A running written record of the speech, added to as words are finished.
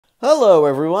Hello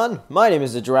everyone, my name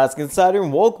is the Jurassic Insider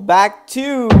and welcome back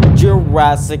to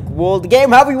Jurassic World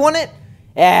game. Have we won it?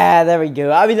 Yeah, there we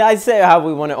go. I mean, I say have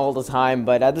we won it all the time,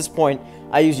 but at this point,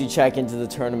 I usually check into the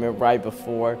tournament right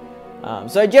before.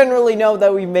 So I generally know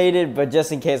that we made it, but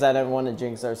just in case I don't want to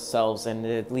jinx ourselves and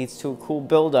it leads to a cool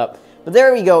build-up. But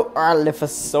there we go,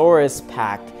 ERLIHOSAURUS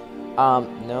pack.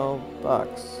 No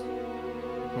bucks.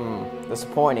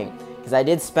 Disappointing, because I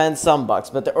did spend some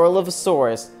bucks, but the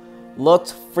ERLIHOSAURUS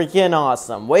looked freaking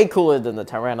awesome. Way cooler than the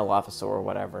Tyrannolophosaur or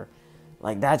whatever.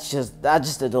 Like that's just a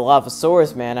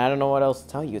Dilophosaurus, man. I don't know what else to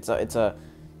tell you. It's a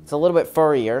little bit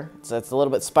furrier. It's a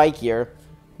little bit spikier,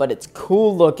 but it's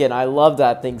cool looking. I love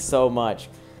that thing so much.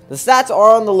 The stats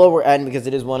are on the lower end because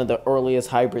it is one of the earliest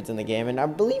hybrids in the game, and I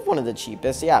believe one of the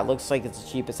cheapest. Yeah, it looks like it's the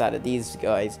cheapest out of these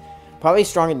guys. Probably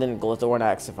stronger than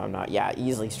Glithornax if I'm not. Yeah,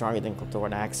 easily stronger than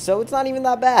Glithornax. So it's not even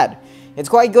that bad. It's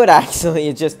quite good actually.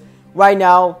 It's just right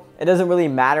now, it doesn't really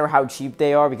matter how cheap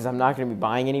they are because I'm not going to be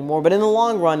buying anymore. But in the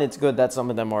long run, it's good that some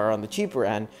of them are on the cheaper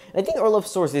end. And I think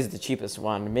ERLIHOSAURUS is the cheapest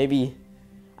one. Maybe,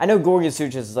 I know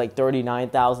GORGOSUCHUS is like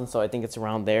 39,000, so I think it's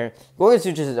around there.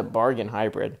 GORGOSUCHUS is a bargain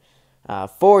hybrid,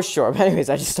 for sure. But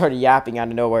anyways, I just started yapping out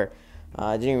of nowhere.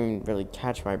 I didn't even really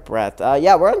catch my breath.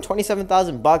 Yeah, we're on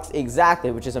 27,000 bucks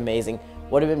exactly, which is amazing.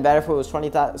 Would have been better if it was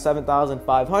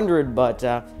 27,500, but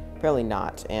apparently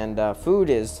not. And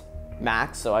food is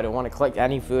max, so I don't want to collect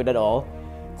any food at all.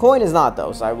 Coin is not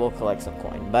though, so I will collect some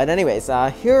coin. But anyways,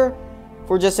 here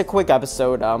for just a quick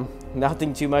episode.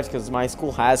 Nothing too much because my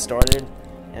school has started,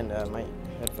 and my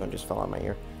headphone just fell out my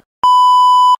ear.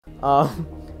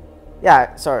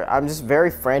 Yeah, sorry, I'm just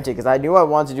very frantic because I knew I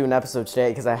wanted to do an episode today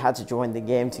because I had to join the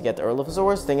game to get the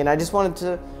ERLIHOSAURUS thing, and I just wanted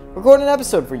to record an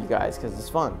episode for you guys because it's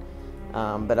fun.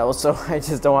 But also, I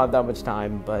just don't have that much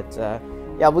time. But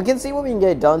yeah, we can see what we can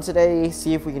get done today,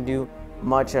 see if we can do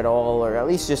much at all, or at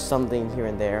least just something here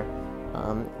and there.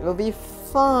 It'll be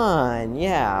fun,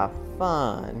 yeah,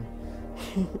 fun.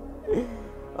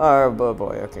 Oh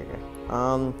boy, okay.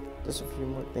 Just a few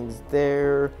more things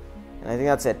there. And I think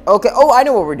that's it. Okay, oh, I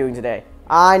know what we're doing today.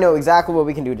 I know exactly what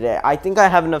we can do today. I think I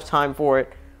have enough time for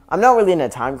it. I'm not really in a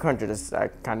time crunch, I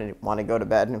kind of want to go to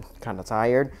bed and I'm kind of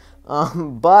tired.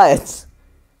 But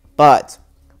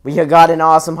we have got an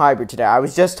awesome hybrid today. I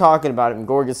was just talking about it in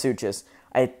GORGOSUCHUS.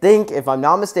 I think, if I'm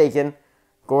not mistaken,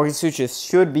 GORGOSUCHUS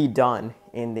should be done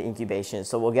in the incubation.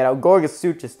 So we'll get out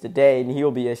GORGOSUCHUS today and he'll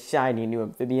be a shiny new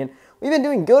amphibian. We've been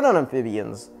doing good on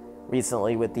amphibians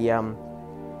recently with the,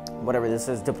 whatever this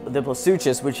is,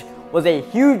 Dilophosaurus, which was a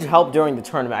huge help during the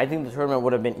tournament. I think the tournament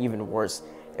would have been even worse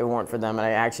if it weren't for them, and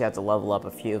I actually had to level up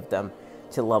a few of them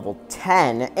to level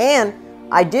 10. And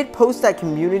I did post that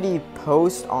community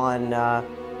post on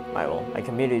my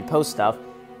community post stuff,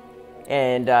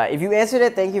 and if you answered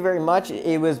it, thank you very much.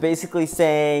 It was basically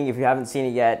saying, if you haven't seen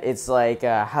it yet, it's like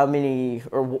how many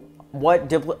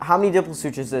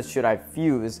Dilophosaurus should I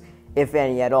fuse, if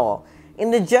any at all.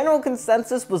 And the general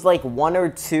consensus was like 1 or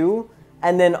 2,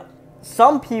 and then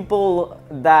some people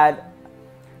that,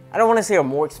 I don't want to say are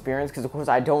more experienced, because of course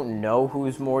I don't know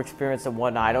who's more experienced and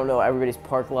whatnot. I don't know everybody's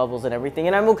park levels and everything,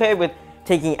 and I'm okay with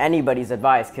taking anybody's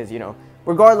advice, because, you know,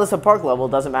 regardless of park level,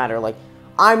 it doesn't matter. Like,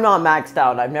 I'm not maxed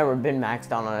out. I've never been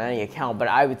maxed out on any account, but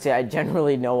I would say I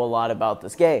generally know a lot about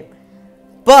this game.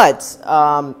 But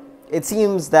it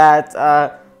seems that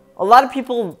a lot of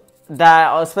people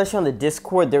that, especially on the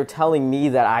Discord, they're telling me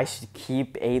that I should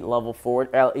keep 8 level 4,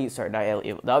 sorry, not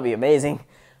 8, that would be amazing.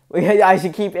 I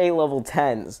should keep 8 level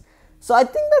 10s. So I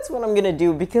think that's what I'm going to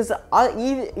do, because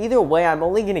either way, I'm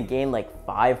only going to gain like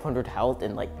 500 health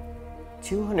and like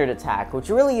 200 attack, which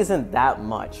really isn't that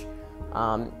much.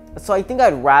 So I think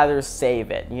I'd rather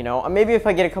save it, you know. Maybe if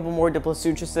I get a couple more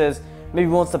Dilophosaurus, maybe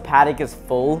once the paddock is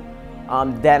full,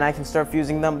 then I can start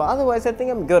fusing them. But otherwise, I think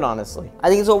I'm good, honestly. I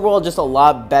think it's overall just a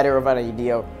lot better of an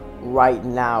idea right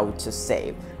now to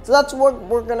save. So that's what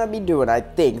we're going to be doing, I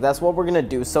think. That's what we're going to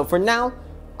do. So for now,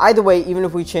 either way, even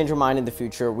if we change our mind in the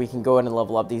future, we can go ahead and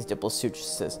level up these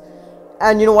Dilophosaurus.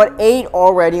 And you know what? 8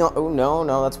 already on... Oh,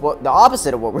 no, that's what the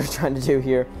opposite of what we're trying to do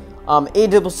here. 8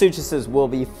 Dilophosaurus will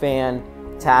be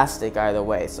fantastic either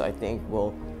way. So I think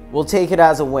we'll take it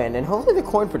as a win. And hopefully the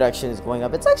coin production is going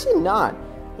up. It's actually not.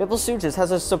 Dilophosaurus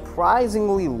has a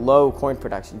surprisingly low coin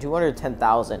production,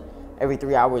 210,000 every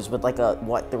 3 hours with like a,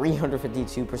 what,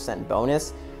 352%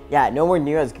 bonus? Yeah, nowhere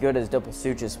near as good as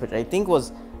Dilophosaurus, which I think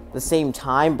was the same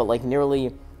time, but like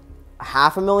nearly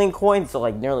 500,000 coins, so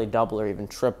like nearly double or even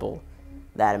triple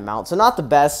that amount. So not the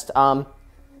best.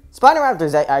 Spinoraptor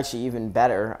is actually even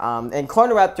better. And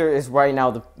Carnoraptor is right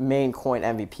now the main coin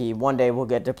MVP. One day we'll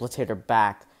get Diplatator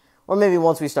back. Or maybe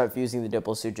once we start fusing the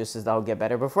Dilophosaurus, that'll get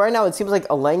better. But for right now, it seems like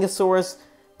Elangosaurus,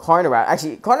 Carniraptor.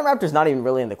 Actually, Carniraptor's not even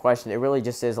really in the question. It really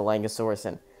just is Alangosaurus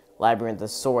and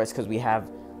Labyrinthosaurus because we have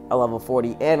a level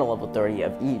 40 and a level 30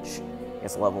 of each. I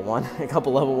guess level 1. A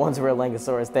couple level 1s for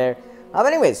Alangosaurus there. But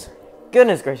anyways,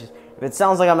 goodness gracious. If it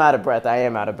sounds like I'm out of breath, I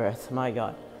am out of breath. My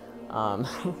God.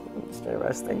 Straight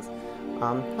rest things.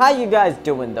 How you guys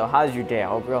doing though? How's your day? I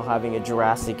hope you're all having a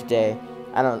Jurassic day.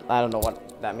 I don't know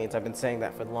what that means. I've been saying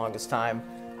that for the longest time.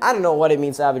 I don't know what it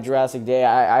means to have a Jurassic day.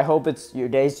 I hope your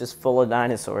day's just full of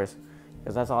dinosaurs.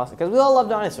 Because that's awesome. Because we all love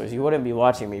dinosaurs. You wouldn't be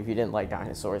watching me if you didn't like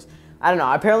dinosaurs. I don't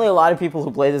know. Apparently a lot of people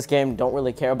who play this game don't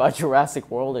really care about Jurassic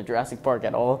World or Jurassic Park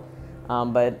at all.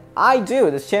 But I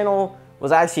do. This channel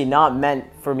was actually not meant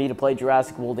for me to play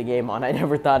Jurassic World the game on. I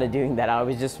never thought of doing that. I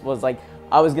was like,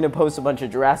 I was going to post a bunch of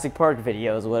Jurassic Park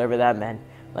videos, whatever that meant.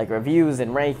 Like reviews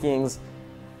and rankings.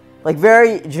 Like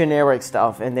very generic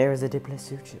stuff. And there's a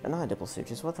Diplodocus. Not a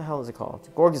Diplodocus. What the hell is it called?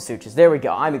 GORGOSUCHUS. There we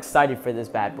go. I'm excited for this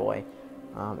bad boy.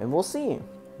 And we'll see.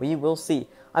 We will see.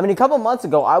 I mean, a couple months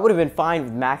ago, I would have been fine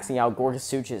with maxing out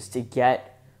GORGOSUCHUS to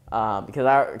get... because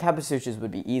our Capasuchus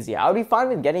would be easy. I would be fine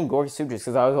with getting GORGOSUCHUS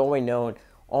because I was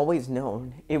always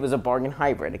known it was a bargain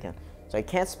hybrid again. So I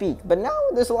can't speak. But now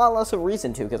there's a lot less of a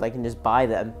reason to because I can just buy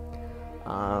them.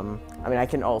 I mean, I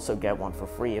can also get one for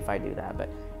free if I do that, but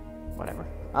whatever.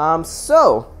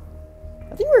 So,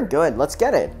 I think we're good. Let's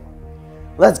get it.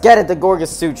 Let's get it, the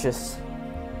GORGOSUCHUS.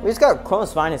 We just got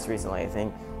Chronospinus recently, I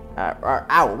think.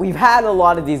 We've had a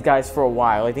lot of these guys for a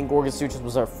while. I think GORGOSUCHUS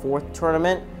was our 4th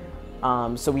tournament.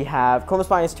 So we have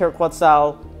Chronospinus,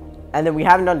 Pteroquetzal, and then we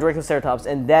haven't done Dracoceratops,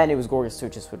 and then it was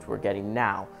GORGOSUCHUS, which we're getting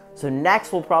now. So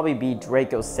next will probably be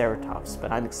Dracoceratops,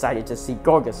 but I'm excited to see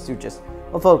GORGOSUCHUS.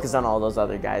 We'll focus on all those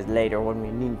other guys later when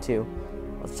we need to.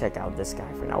 Let's check out this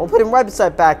guy for now. We'll put him right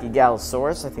beside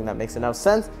Bachygallosaurus. I think that makes enough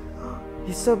sense.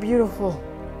 He's so beautiful.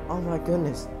 Oh my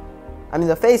goodness. I mean,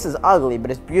 the face is ugly, but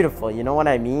it's beautiful. You know what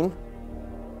I mean?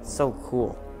 So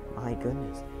cool. My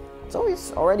goodness. It's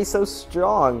always already so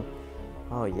strong.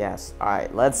 Oh, yes. All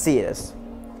right, let's see this.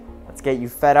 Let's get you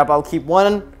fed up. I'll keep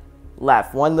one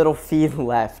left. One little feed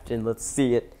left, and let's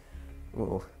see it.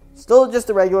 Ooh. Still just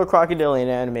a regular crocodilian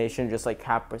animation, just like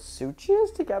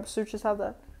Capasuchus. Did Capasuchus have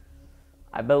that?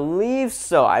 I believe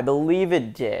so. I believe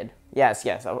it did. Yes,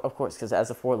 of course, because it has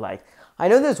a 4 leg. I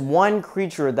know there's one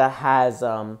creature that has...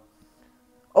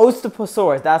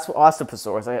 Osteoposaurus, that's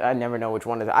Osteoposaurus. I never know which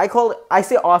one it is. I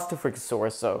say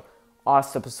Ostrophicosaurus, so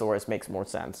Osteoposaurus makes more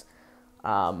sense.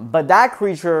 But that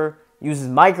creature uses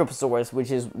Microposaurus,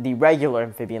 which is the regular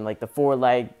amphibian, like the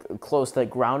 4-leg, close to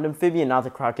ground amphibian, not the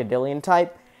crocodilian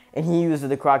type. And he uses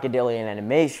the crocodilian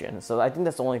animation. So I think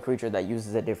that's the only creature that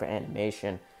uses a different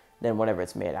animation than whatever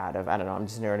it's made out of. I don't know, I'm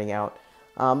just nerding out.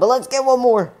 But let's get one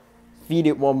more. Feed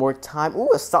it one more time.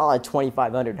 Ooh, a solid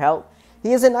 2,500 health.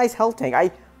 He is a nice health tank.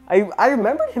 I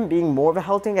remember him being more of a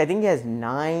health tank. I think he has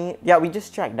 9... Yeah, we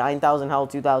just checked. 9,000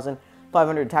 health,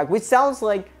 2,500 attack, which sounds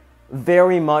like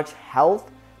very much health,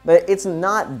 but it's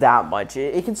not that much.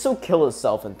 It can still kill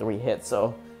itself in 3 hits,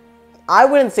 so... I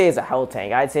wouldn't say it's a health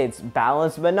tank. I'd say it's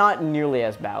balanced, but not nearly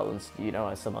as balanced, you know,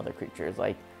 as some other creatures.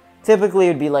 Like, typically it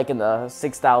would be like in the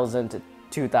 6,000 to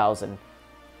 2,000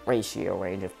 ratio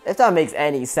range. If that makes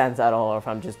any sense at all, or if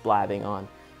I'm just blabbering on.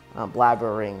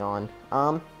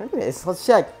 Anyways, let's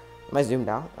check. Am I zoomed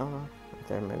out? Oh no.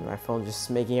 My phone just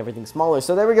making everything smaller.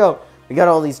 So there we go. We got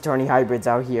all these Turney hybrids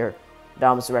out here.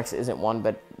 Domus Rex isn't one,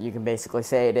 but you can basically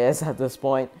say it is at this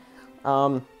point.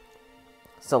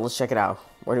 So let's check it out.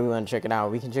 Where do we want to check it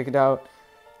out? We can check it out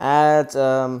at,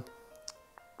 I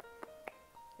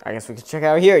guess we can check it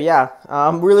out here, yeah.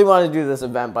 Really want to do this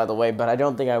event, by the way, but I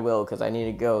don't think I will because I need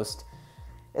a ghost.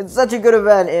 It's such a good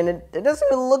event, and it doesn't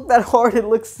even look that hard. It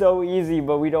looks so easy,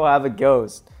 but we don't have a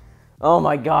ghost. Oh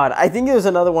my god. I think there's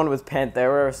another one with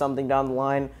Panthera or something down the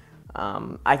line.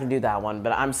 I can do that one,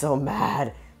 but I'm so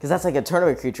mad because that's like a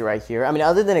tournament creature right here. I mean,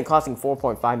 other than it costing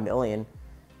 4.5 million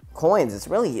coins, it's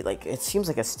really, like, it seems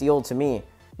like a steal to me.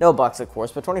 No bucks, of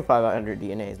course, but 2,500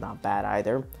 DNA is not bad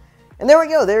either. And there we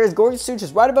go. There is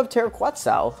GORGOSUCHUS right above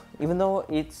Pteroquetzal, even though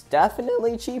it's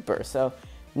definitely cheaper. So,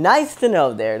 nice to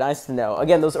know there. Nice to know.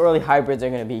 Again, those early hybrids are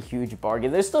going to be a huge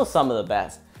bargain. They're still some of the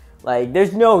best. Like,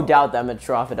 there's no doubt that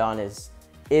Metrophodon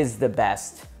is the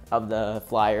best of the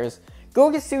flyers.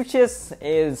 GORGOSUCHUS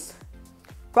is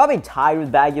probably tied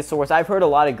with Baguiosaurus. I've heard a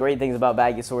lot of great things about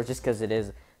Baguiosaurus just because it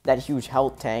is that huge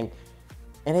health tank.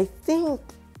 And I think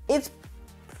it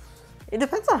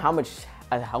depends on how much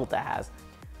health it has.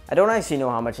 I don't actually know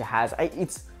how much it has. I think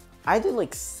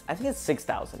it's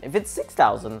 6,000. If it's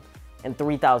 6,000 and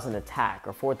 3,000 attack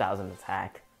or 4,000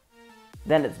 attack,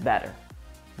 then it's better.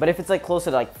 But if it's like closer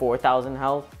to like 4,000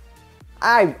 health,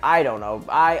 I don't know.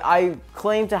 I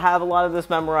claim to have a lot of this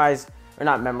memorized, or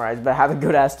not memorized, but have a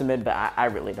good estimate, but I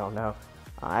really don't know.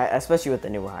 Especially with the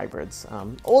newer hybrids.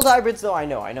 Old hybrids, though, I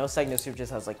know.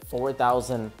 GORGOSUCHUS has like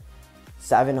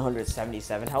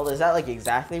 4,777. Hell, is that like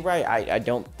exactly right? I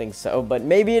don't think so, but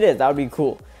maybe it is. That would be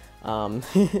cool.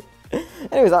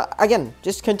 Anyways, again,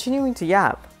 just continuing to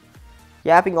yap.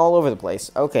 Yapping all over the place.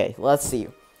 Okay, let's see.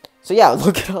 So yeah,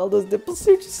 look at all those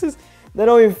GORGOSUCHUS. They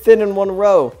don't even fit in one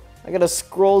row. I gotta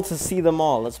scroll to see them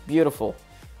all. That's beautiful.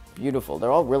 Beautiful.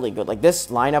 They're all really good. Like this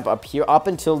lineup up here, up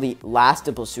until the last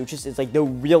GORGOSUCHUS, is like the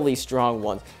really strong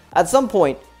ones. At some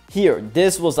point here,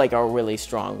 this was like our really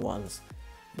strong ones.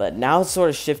 But now it's sort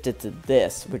of shifted to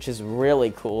this, which is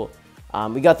really cool.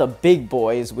 We got the big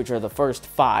boys, which are the first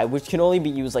 5, which can only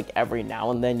be used like every now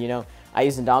and then, you know. I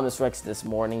used Indominus Rex this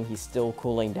morning. He's still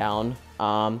cooling down.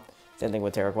 Same thing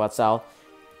with Pteroquetzal.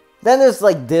 Then there's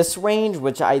like this range,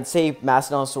 which I'd say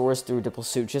Mastodonsaurus through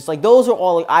GORGOSUCHUS. Like those are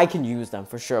all, like, I can use them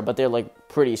for sure, but they're like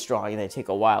pretty strong and they take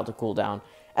a while to cool down.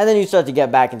 And then you start to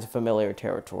get back into familiar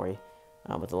territory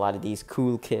with a lot of these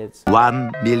cool kids.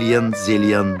 1 million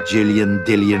zillion jillion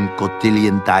dillion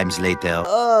cotillion times later.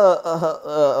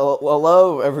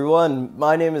 Hello everyone.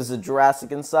 My name is the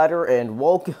Jurassic Insider, and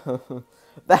welcome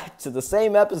back to the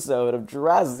same episode of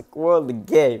Jurassic World the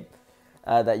game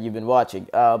that you've been watching.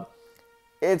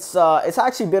 It's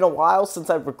actually been a while since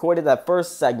I've recorded that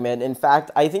first segment. In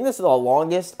fact, I think this is the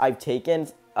longest I've taken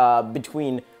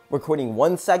between recording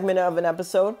one segment of an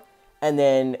episode and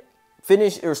then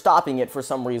stopping it for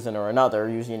some reason or another,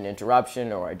 usually an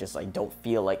interruption, or I just like don't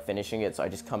feel like finishing it, so I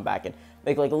just come back and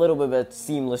make like a little bit of a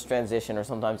seamless transition, or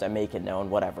sometimes I make it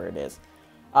known, whatever it is.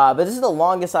 But this is the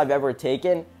longest I've ever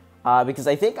taken because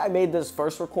I think I made this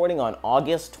first recording on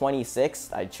August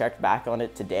 26th. I checked back on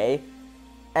it today.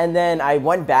 And then I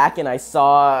went back and I was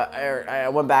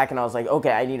like,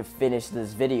 okay, I need to finish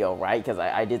this video, right? Because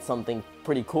I did something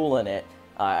pretty cool in it.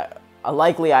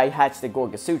 Likely I hatched the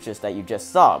GORGOSUCHUS that you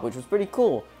just saw, which was pretty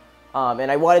cool.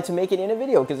 And I wanted to make it in a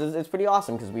video because it's pretty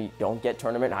awesome, because we don't get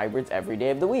tournament hybrids every day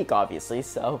of the week, obviously.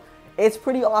 So it's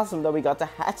pretty awesome that we got to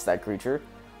hatch that creature.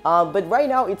 But right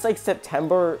now it's like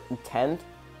September 10th,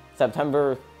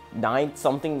 September 9th,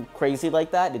 something crazy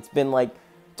like that. It's been like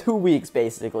 2 weeks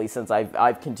basically since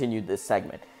I've continued this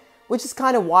segment, which is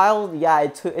kind of wild. Yeah,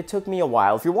 it took me a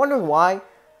while. If you're wondering why,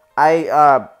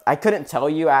 I couldn't tell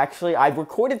you actually. I've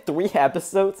recorded 3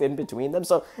 episodes in between them,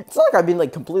 so it's not like I've been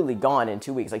like completely gone in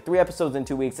 2 weeks. Like 3 episodes in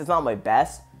 2 weeks, it's not my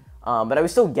best, but I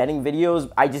was still getting videos.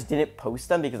 I just didn't post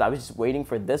them because I was just waiting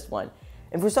for this one,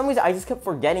 and for some reason I just kept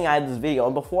forgetting I had this video.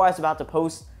 And before I was about to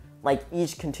post like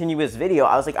each continuous video,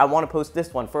 I was like, I want to post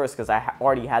this one first because I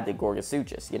already had the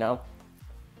GORGOSUCHUS, you know.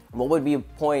 What would be a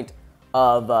point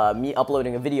of me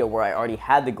uploading a video where I already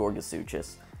had the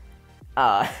GORGOSUCHUS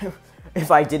if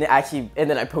I didn't actually, and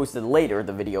then I posted later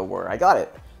the video where I got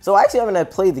it. So I actually haven't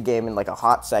played the game in like a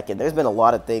hot second. There's been a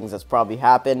lot of things that's probably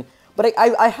happened, but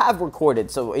I have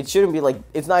recorded, so it shouldn't be like,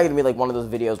 it's not going to be like one of those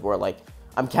videos where like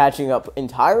I'm catching up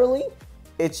entirely.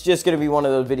 It's just going to be one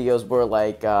of those videos where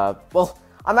like, well,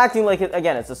 I'm acting like,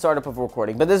 again, it's the startup of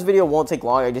recording, but this video won't take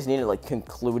long. I just need to like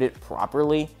conclude it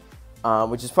properly.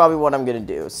 Which is probably what I'm going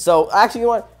to do. So, actually, you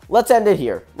know what? Let's end it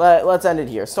here. Let's end it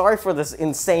here. Sorry for this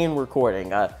insane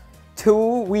recording.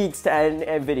 2 weeks to end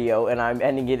a video, and I'm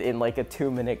ending it in like a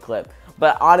 2-minute clip.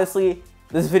 But honestly,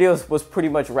 this video was pretty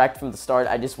much wrecked from the start.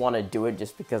 I just want to do it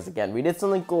just because, again, we did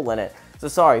something cool in it. So,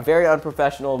 sorry. Very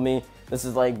unprofessional of me. This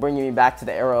is like bringing me back to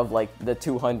the era of like the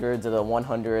 200s or the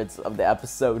 100s of the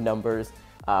episode numbers,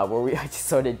 where I just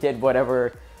sort of did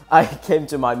whatever I came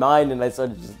to my mind, and I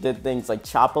sort of just did things like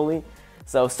choppily.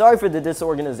 So sorry for the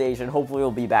disorganization. Hopefully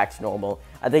we'll be back to normal.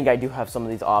 I think I do have some of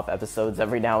these off episodes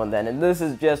every now and then, and this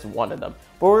is just one of them.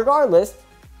 But regardless,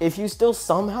 if you still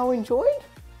somehow enjoyed,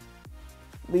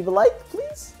 leave a like,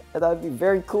 please. That would be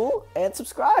very cool. And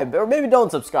subscribe. Or maybe don't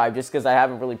subscribe just because I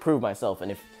haven't really proved myself. And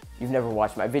if you've never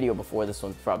watched my video before, this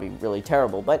one's probably really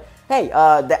terrible. But hey,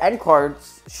 the end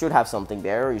cards should have something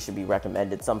there, or you should be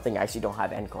recommended something. I actually don't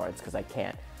have end cards because I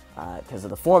can't. Because of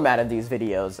the format of these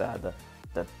videos,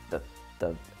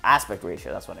 the aspect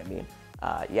ratio, that's what I mean.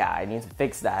 Yeah, I need to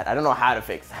fix that. I don't know how to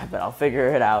fix that, but I'll figure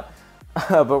it out.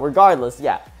 But regardless,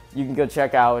 yeah, you can go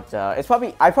check out, I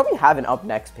probably have an up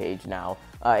next page now.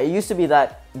 It used to be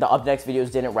that the up next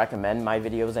videos didn't recommend my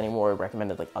videos anymore, it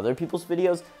recommended like other people's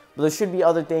videos, but there should be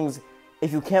other things.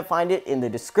 If you can't find it, in the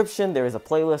description, there is a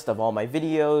playlist of all my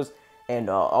videos, and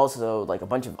also like a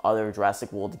bunch of other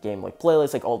Jurassic World game like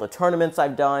playlists, like all the tournaments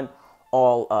I've done,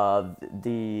 all of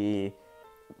the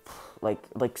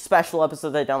like special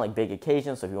episodes I've done, like big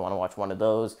occasions. So if you want to watch one of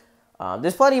those,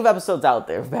 There's plenty of episodes out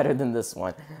there better than this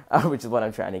one, which is what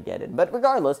I'm trying to get in. But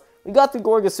regardless, we got the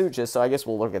GORGOSUCHUS, so I guess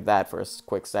we'll look at that for a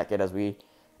quick second as we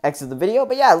exit the video.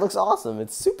 But yeah, it looks awesome.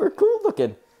 It's super cool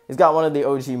looking. He's got one of the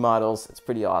OG models. It's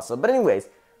pretty awesome. But anyways,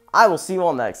 I will see you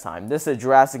all next time. This is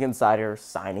Jurassic Insider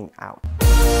signing out.